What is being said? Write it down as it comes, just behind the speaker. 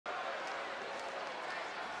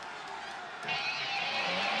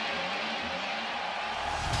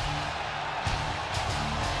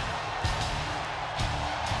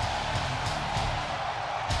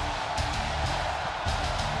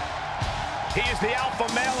He is the alpha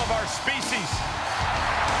male of our species.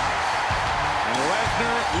 And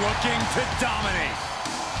Lesnar looking to dominate.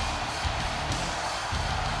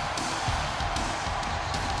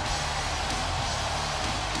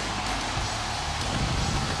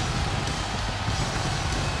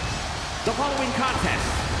 The following contest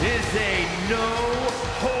is a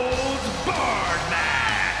no-holds-barred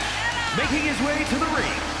match. Making his way to the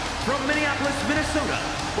ring from Minneapolis, Minnesota,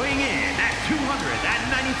 weighing in at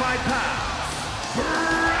 295 pounds,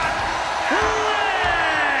 Brock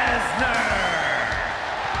Lesnar.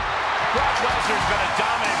 Brock Lesnar's been a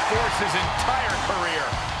dominant force his entire career.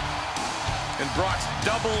 And Brock's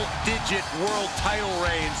double-digit world title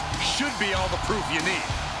reigns should be all the proof you need.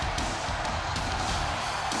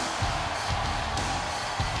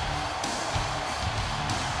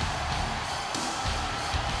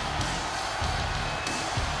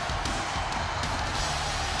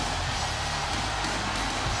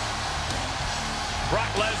 Brock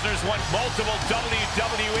Lesnar's won multiple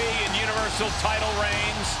WWE and Universal title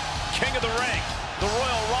reigns, King of the Ring, the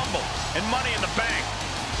Royal Rumble, and Money in the Bank.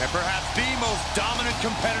 And perhaps the most dominant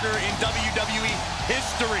competitor in WWE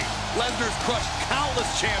history. Lesnar's crushed countless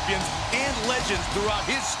champions and legends throughout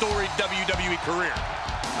his storied WWE career.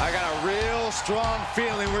 I got a real strong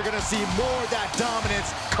feeling we're going to see more of that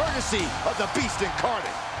dominance, courtesy of the Beast incarnate.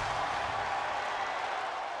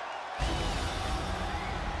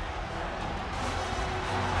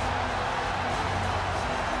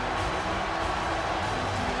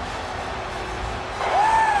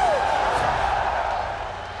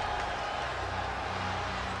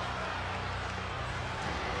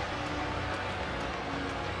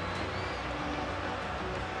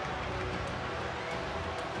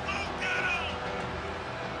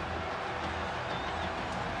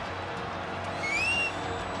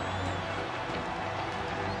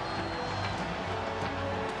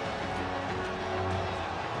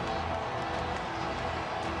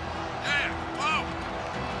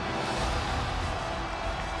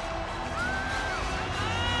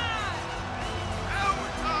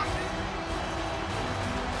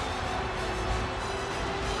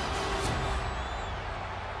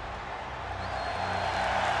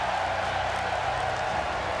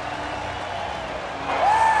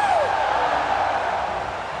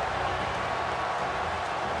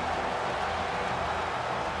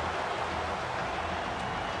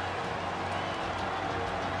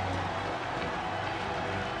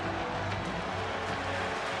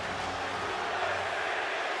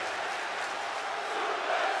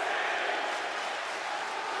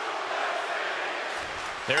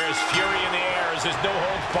 There is fury in the air as this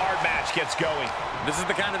no-holds-barred match gets going. This is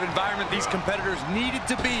the kind of environment these competitors needed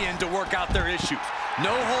to be in to work out their issues.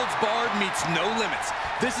 No holds barred meets no limits.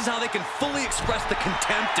 This is how they can fully express the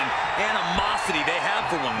contempt and animosity they have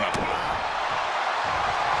for one another.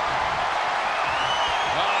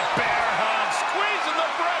 Bear hug, squeezing the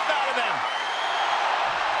breath out of them.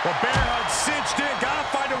 Well, bear hug cinched in. Gotta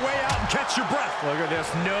find a way out and catch your breath. Look at this.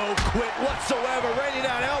 No quit whatsoever. Raining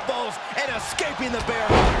down elbows and escaping the bear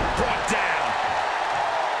hug. Brought down.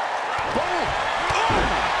 Boom.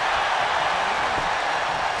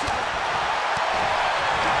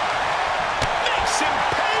 Makes him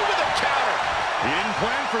pay with a counter. He didn't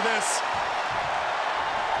plan for this.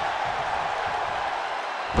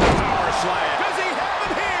 Power slam. Does he have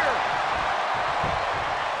him here?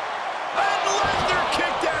 And Lesnar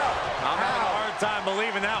kicked out. I'm having a hard time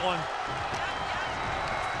believing that one.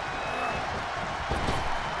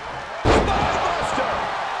 Buster.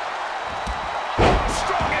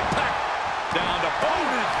 Strong impact. Down to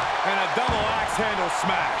boom. And a double axe handle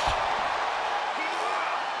smash.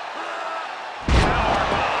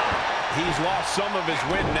 He's lost some of his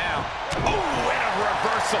wind now. Oh, and a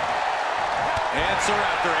reversal. Answer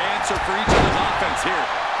after answer for each of his offense here.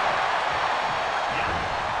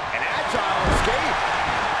 An agile escape.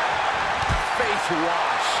 Face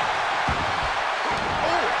wash.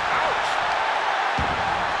 Oh, ouch.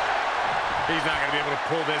 He's not going to be able to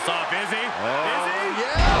pull this off, is he? Is he?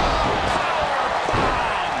 Yeah. Power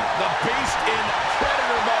bomb. The Beast in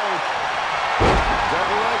Predator mode.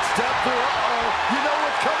 Double leg step through. Uh-oh. You know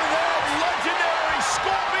what's coming out. Legendary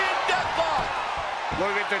Scorpion Deathlock.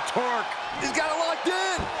 Look at the torque. He's got it locked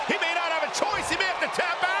in. He may not have a choice. He may have to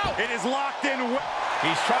tap out. It is locked in.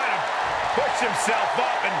 He's trying to push himself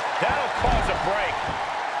up, and that'll cause a break.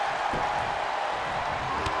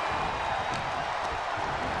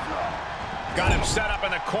 Got him set up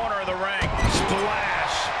in the corner of the ring.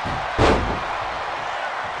 Splash.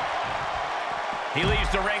 He leaves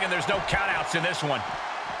the ring, and there's no countouts in this one.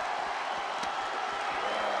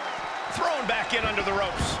 Thrown back in under the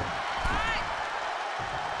ropes.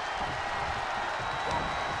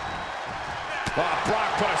 Oh, Brock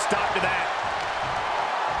put a stop to that.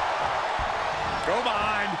 Go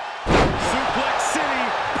behind. Suplex City,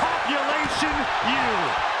 population U.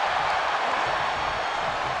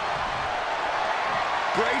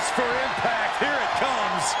 Brace for impact. Here it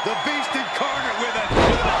comes. The Beast Incarnate with a 5.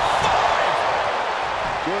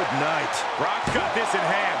 Good night. Brock's got this in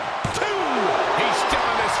hand. 2. He's still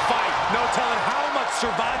in this fight. No telling how much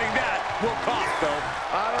surviving that will cost, though.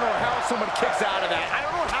 I don't know how someone kicks out of that. I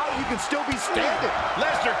don't know how you can still be standing.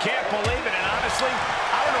 Lesnar can't believe it, and honestly,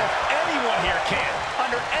 I don't know if anyone here can.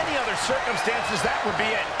 Under any other circumstances, that would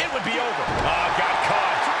be it. It would be over. Oh, got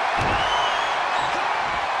caught.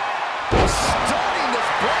 Stunning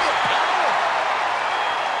display of power.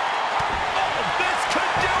 Oh, this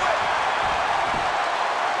could do it.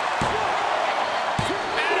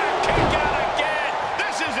 And a kick out again.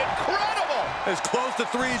 This is incredible. As close to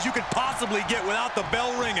 3 as you could possibly get without the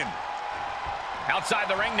bell ringing. Outside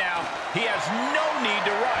the ring now. He has no need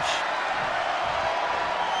to rush.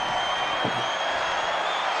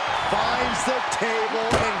 Finds the table,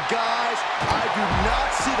 and guys, I do not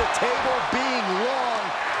see the table being long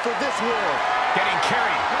for this world. Getting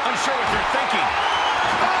carried. Unsure what they're thinking.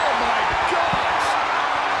 Oh my gosh!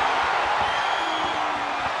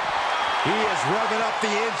 He is revving up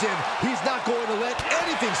the engine. He's not going to let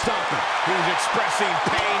anything stop him. He's expressing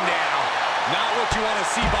pain now. Not what you want to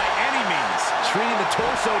see by any means. Treating the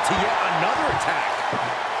torso to yet another attack.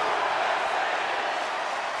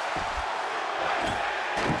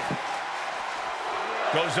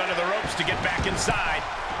 Goes under the ropes to get back inside.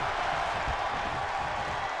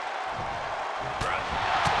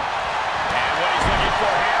 And what he's looking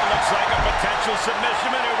for here looks like a potential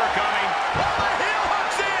submission maneuver coming. Oh, heel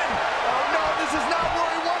hooks in! Oh no, this is not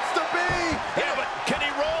where he wants to be! Yeah, but can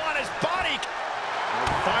he roll on his body?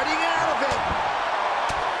 Fighting out of it.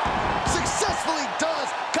 Successfully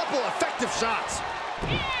does. Couple effective shots.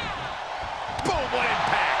 Boom, what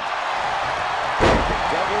impact.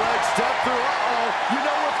 Double leg step through. Uh-oh. You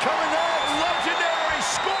know what's coming next. Legendary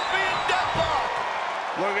Scorpion Deathlock.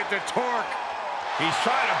 Look at the torque. He's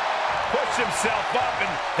trying to push himself up,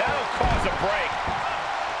 and that'll cause a break.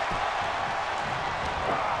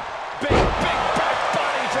 Big back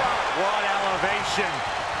body drop. What elevation.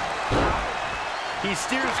 He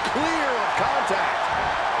steers clear of contact.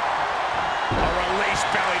 A release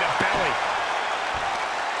belly to belly.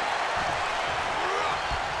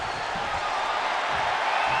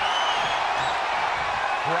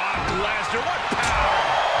 Brock Lesnar, what power!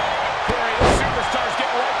 Corey, the superstar's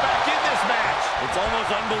getting right back in this match. It's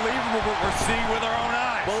almost unbelievable what we're seeing with our own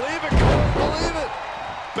eyes. Believe it, Corey, believe it.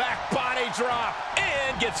 Back body drop,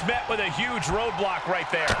 and gets met with a huge roadblock right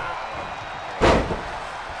there.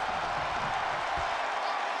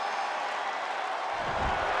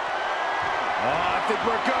 Oh, I think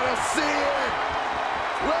we're gonna see it.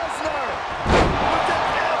 Lesnar with an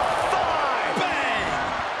F5. Bang!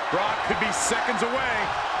 Brock could be seconds away.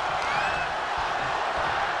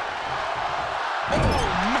 Oh,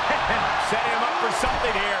 man! Setting him up for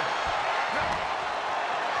something here.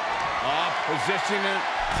 Positioning it,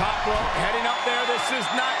 top rope, heading up there. This is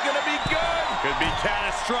not going to be good. Could be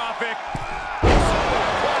catastrophic.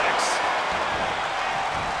 Suplex.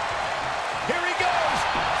 Here he goes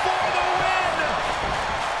for the win.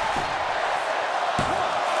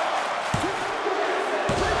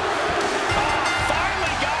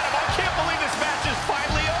 Finally got him. I can't believe this match is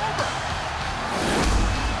finally over.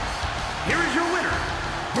 Here is your winner,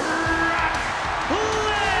 Brock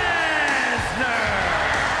Lesnar.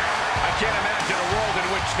 I can't imagine a world in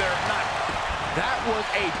which they're not. That was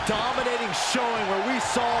a dominating showing where we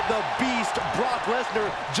saw the Beast, Brock Lesnar,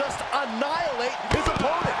 just annihilate his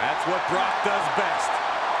opponent. That's what Brock does best.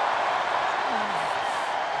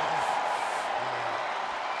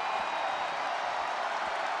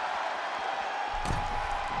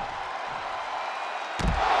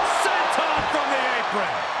 Senton from the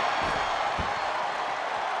apron.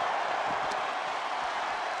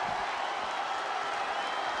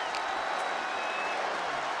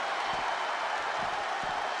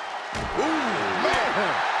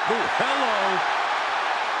 Ooh, hello.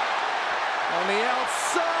 On the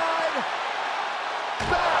outside.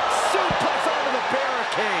 Back suplex onto the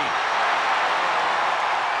barricade.